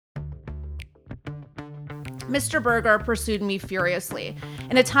Mr. Berger pursued me furiously.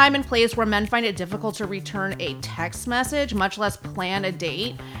 In a time and place where men find it difficult to return a text message, much less plan a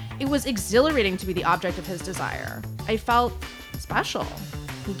date, it was exhilarating to be the object of his desire. I felt special.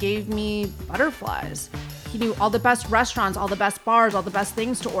 He gave me butterflies. He knew all the best restaurants, all the best bars, all the best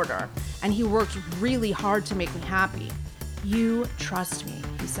things to order, and he worked really hard to make me happy. "You trust me,"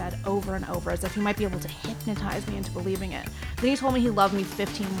 he said over and over, as if he might be able to hypnotize me into believing it. Then he told me he loved me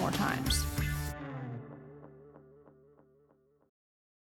 15 more times.